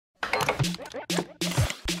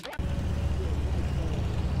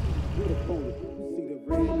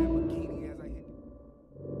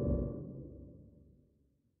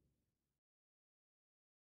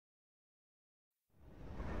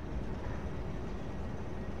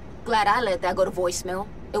Glad I let that go to voicemail.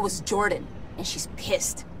 It was Jordan, and she's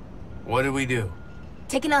pissed. What did we do?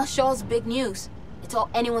 Taking out Shaw's big news. It's all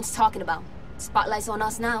anyone's talking about. Spotlight's on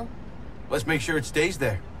us now. Let's make sure it stays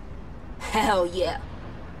there. Hell yeah.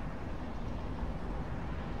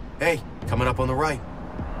 Hey, coming up on the right.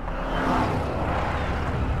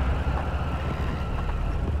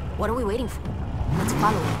 What are we waiting for? Let's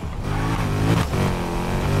follow it.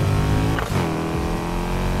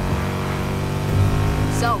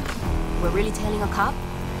 So, we're really tailing a cop?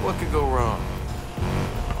 What could go wrong?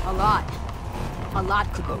 A lot. A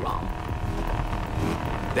lot could go wrong.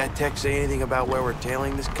 That text say anything about where we're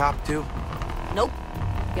tailing this cop to? Nope.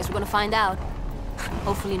 Guess we're gonna find out.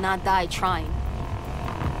 Hopefully not die trying.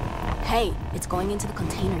 Hey, it's going into the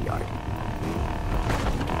container yard.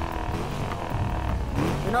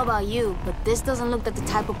 Don't know about you, but this doesn't look like the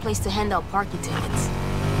type of place to hand out parking tickets.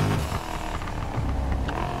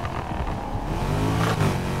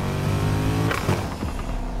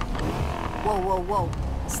 Whoa.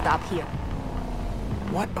 Stop here.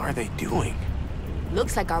 What are they doing?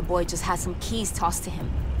 Looks like our boy just had some keys tossed to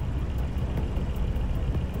him.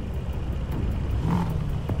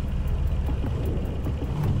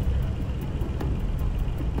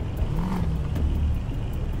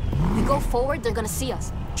 We go forward, they're gonna see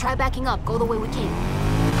us. Try backing up, go the way we came.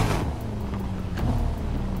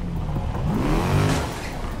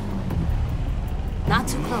 Not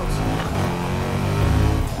too close.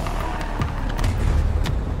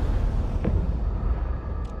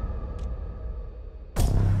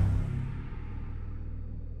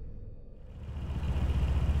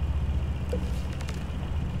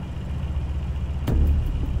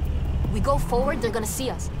 We go forward, they're gonna see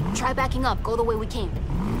us. Try backing up, go the way we came.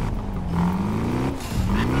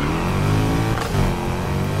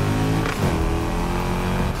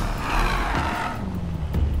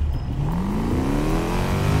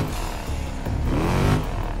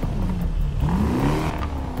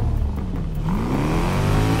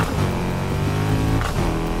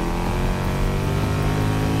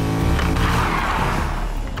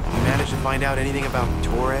 Find out anything about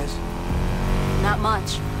Torres? Not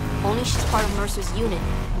much. Only she's part of Mercer's unit.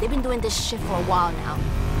 They've been doing this shit for a while now.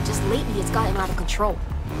 Just lately, it's gotten out of control.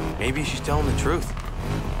 Maybe she's telling the truth.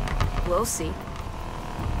 We'll see.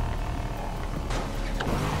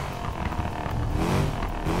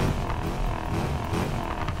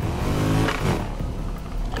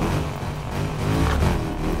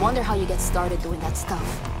 Wonder how you get started doing that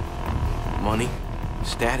stuff. Money?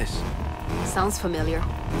 Status? Sounds familiar.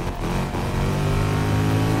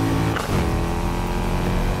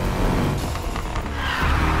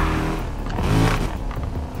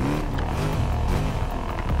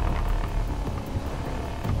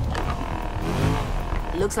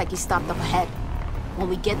 Looks like he stopped up ahead. When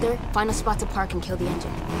we get there, find a spot to park and kill the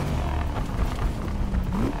engine.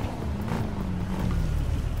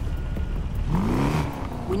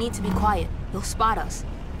 We need to be quiet. He'll spot us.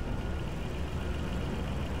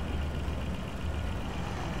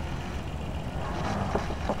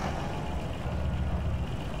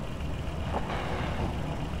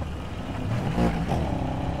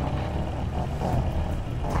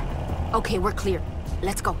 Okay, we're clear.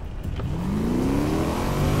 Let's go.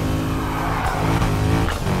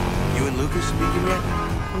 You and Lucas speaking yet?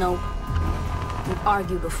 No. We've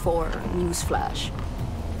argued before, newsflash.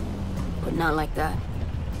 But not like that.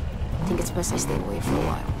 I think it's best I stay away for a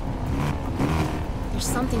while. There's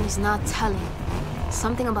something he's not telling.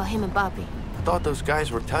 Something about him and Papi. I thought those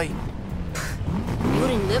guys were tight. You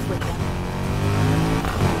didn't live with them.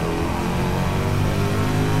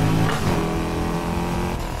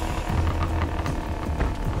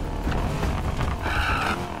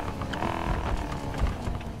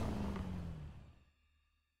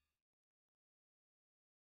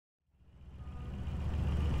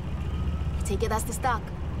 Take it, that's the stock.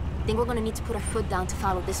 I think we're gonna need to put our foot down to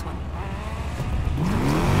follow this one.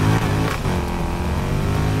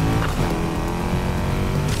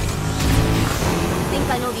 I think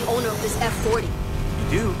I know the owner of this F-40. You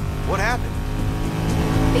do? What happened?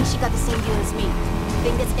 I think she got the same deal as me.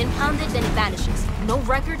 Thing gets impounded, then it vanishes. No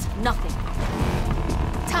records, nothing.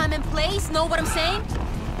 Time and place, know what I'm saying?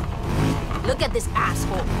 Look at this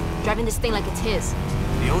asshole, driving this thing like it's his.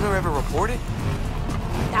 The owner ever reported?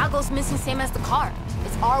 That goes missing same as the car.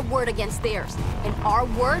 It's our word against theirs. And our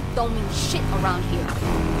word don't mean shit around here.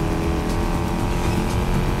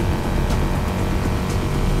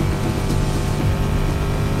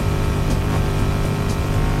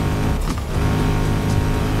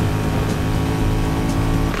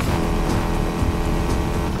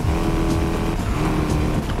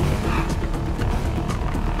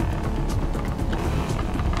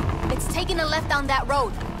 taking a left down that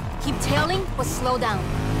road. Keep tailing, but slow down.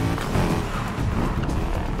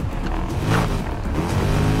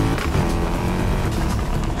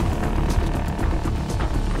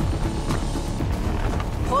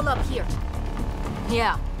 Pull up here.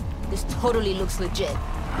 Yeah, this totally looks legit.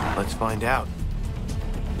 Let's find out.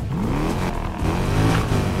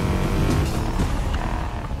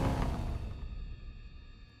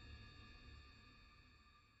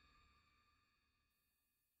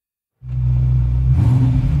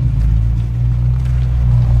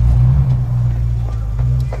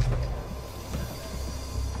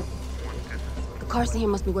 The cars in here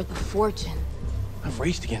must be worth a fortune. I've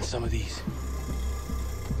raced against some of these.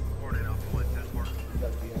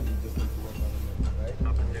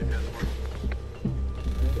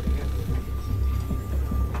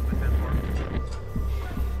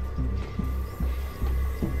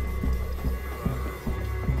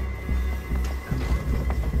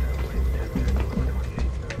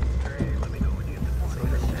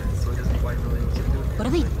 What are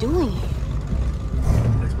they doing here?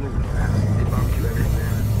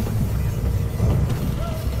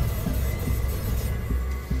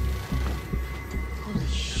 Holy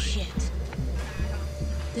shit.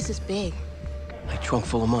 This is big. Like trunk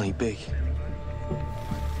full of money, big.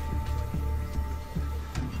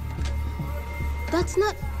 That's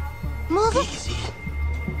not... Mother... Easy.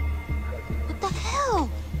 What the hell?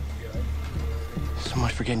 So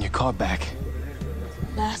much for getting your car back.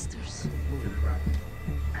 Bastards.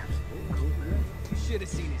 You should have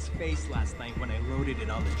seen his face last night when I loaded it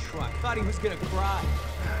on the truck. Thought he was gonna cry.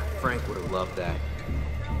 Frank would have loved that.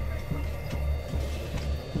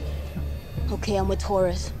 Okay, I'm with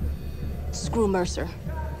Torres. Screw Mercer.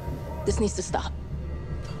 This needs to stop.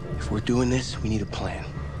 If we're doing this, we need a plan.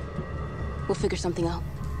 We'll figure something out.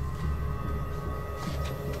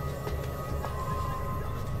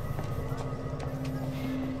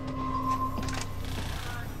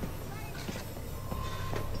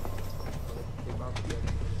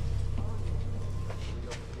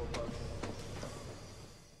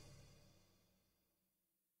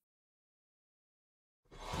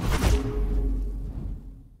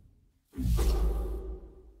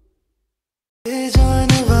 Is